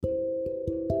2022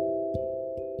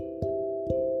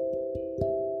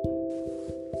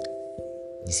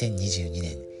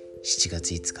年7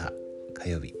月5日火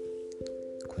曜日、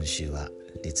今週は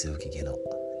列王記下の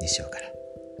2章から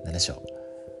7章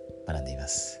学んでいま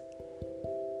す。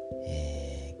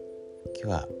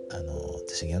今日は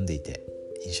私が読んでいて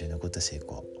印象に残った聖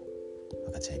句を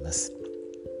分かち合います。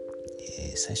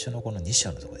最初のこの2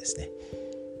章のところですね。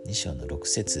2章の6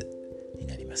節に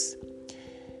なります。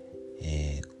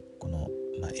この、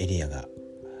エリアが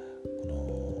こ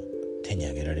の手に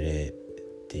挙げられ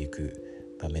てい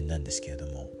く場面なんですけれど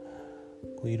も、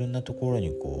こういろんなところに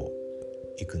こう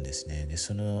行くんですね。で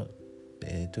その、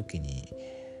時に、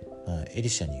エリ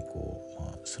シャに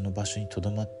その場所にと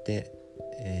どまって、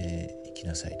い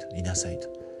なさいと。で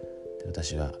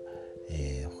私は、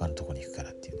他のところに行くか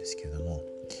らっていうんですけれども、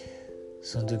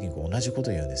その時に同じこと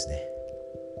を言うんですね。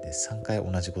で3回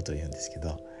同じことを言うんですけ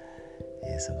ど、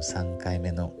その3回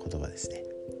目の言葉ですね。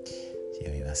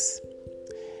読みます。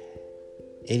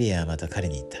エリアはまた彼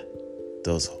に言った。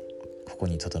どうぞここ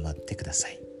にとどまってくださ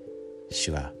い。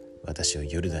主は私を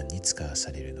ヨルダンに使わ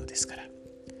されるのですから。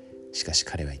しかし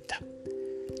彼は言った。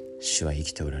主は生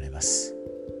きておられます。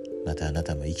またあな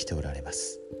たも生きておられま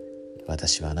す。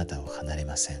私はあなたを離れ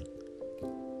ません。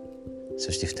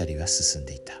そして2人は進ん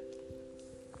でいた。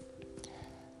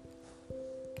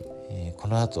こ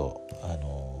の後あ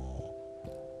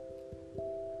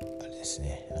れです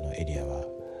ね、エリアは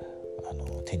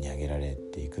手に挙げられ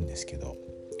ていくんですけど、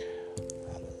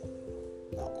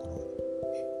この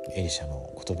エリシャ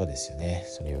の言葉ですよね。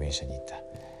その預言者に言った。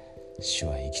主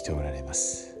は生きておられま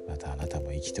す。またあなた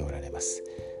も生きておられます。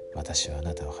私はあ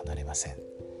なたを離れません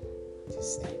で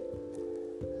すね。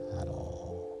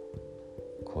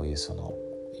こういうその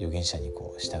預言者に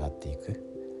従っていく、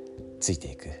つい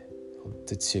ていく、本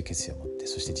当に強い決意を持って、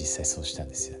そして実際そうしたん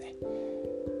ですよね。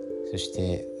そし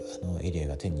てエリア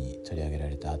が手に取り上げら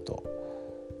れた後、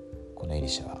このエリ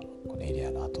シャはこのエリ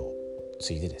アの後を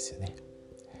継いでですよね、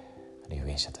預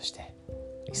言者として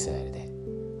イスラエルで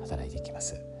働いていきま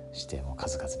す。そしてもう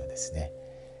数々のですね、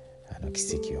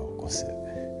奇跡を起こす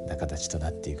仲立ちとな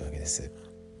っていくわけです。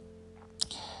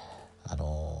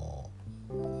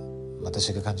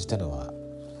私が感じたのは、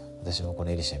私もこ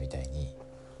のエリシャみたいに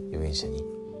預言者に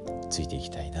ついてい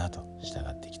きたいなと、従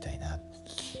っていきたいな、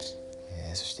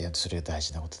そしてそれが大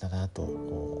事なことだなと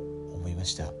思いま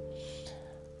した。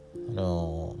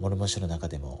モルモン書の中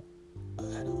でも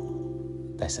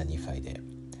第3ニファイで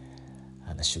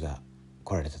主が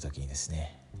来られた時にです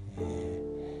ね、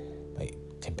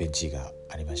天変地異が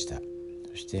ありました。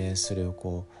そしてそれを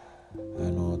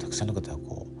たくさんの方は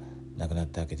亡くなっ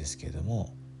たわけですけれど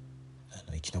も、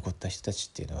生き残った人たち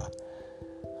っていうのは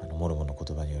モルモンの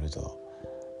言葉によると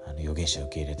預言者を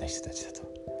受け入れた人たちだと。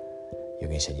預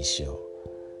言者に石を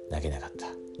投げなかった、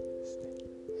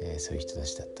そういう人た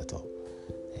ちだったと、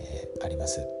ありま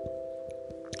す。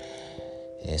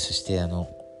そして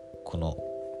この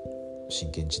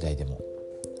真剣時代でも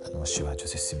主はジョ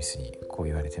セフ・スミスにこう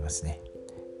言われてますね。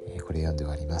これ読んで終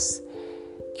わります。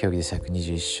教義で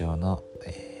121章の、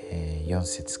4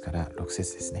節から6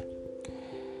節ですね。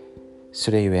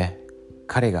それゆえ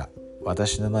彼が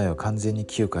私の前を完全に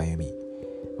清く歩み、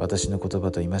私の言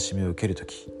葉と戒めを受けると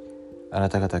き、あな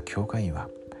た方教会員は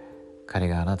彼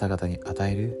があなた方に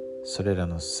与えるそれら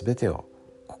のすべてを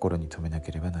心に留めな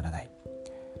ければならない。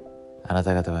あな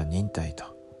た方は忍耐と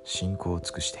信仰を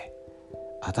尽くして、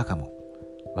あたかも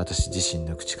私自身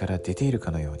の口から出ている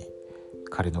かのように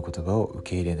彼の言葉を受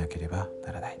け入れなければ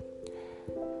ならない。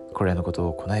これらのこと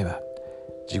を行えば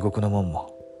地獄の門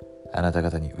もあなた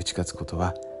方に打ち勝つこと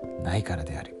はないから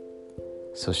である。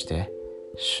そして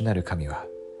主なる神は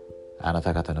あな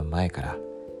た方の前から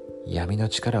闇の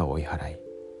力を追い払い、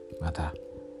また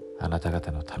あなた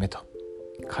方のためと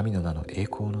神の名の栄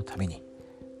光のために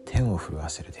天を震わ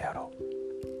せるであろ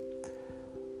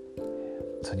う。本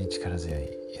当に力強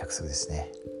い約束です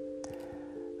ね。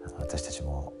私たち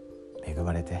も恵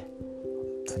まれて本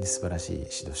当に素晴らしい指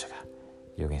導者が、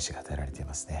預言者が与えられてい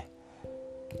ますね。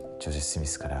ジョセフ・スミ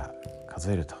スから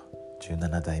数えると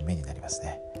17代目になります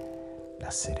ね。ラ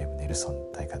ッセル・ネルソ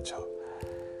ン大官長、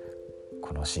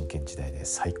この真剣時代で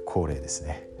最高齢です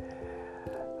ね。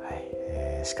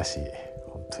しかし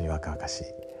本当に若々しい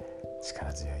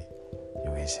力強い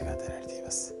預言者が与えられていま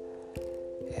す。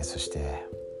そして本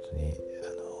当に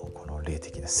この霊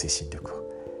的な推進力を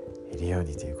得るよう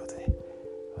にということで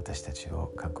私たち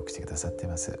を勧告してくださってい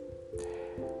ます。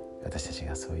私たち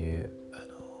がそういう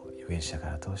預言者か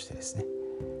ら通してですね、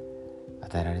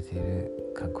与えられてい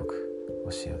る勧告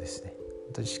教えをですね、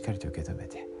本当にしっかりと受け止め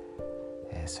て、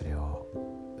それを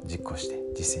実行して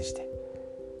実践して、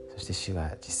そして主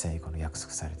が実際にこの約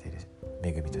束されている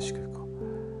恵みと祝福を、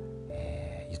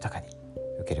豊かに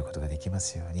受けることができま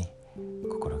すように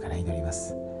心から祈りま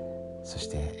す。そし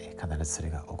て必ずそれ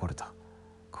が起こると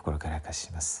心から明かし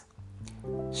します。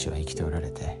主は生きておられ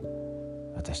て、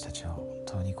私たちを本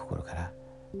当に心から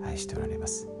愛しておられま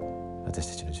す。私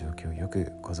たちの状況をよ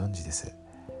くご存知です。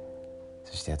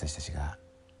そして私たちが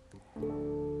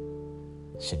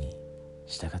主に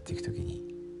従っていくときに、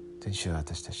本当に主は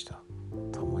私たちと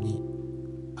共に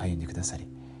歩んでくださり、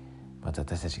また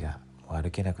私たちがもう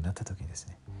歩けなくなったときにです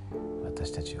ね、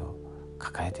私たちを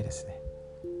抱えてですね、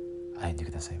歩んで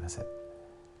くださいます。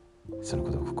その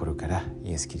ことを心から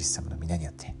イエス・キリスト様の皆に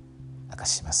よって明か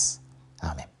します。ア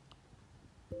ーメン。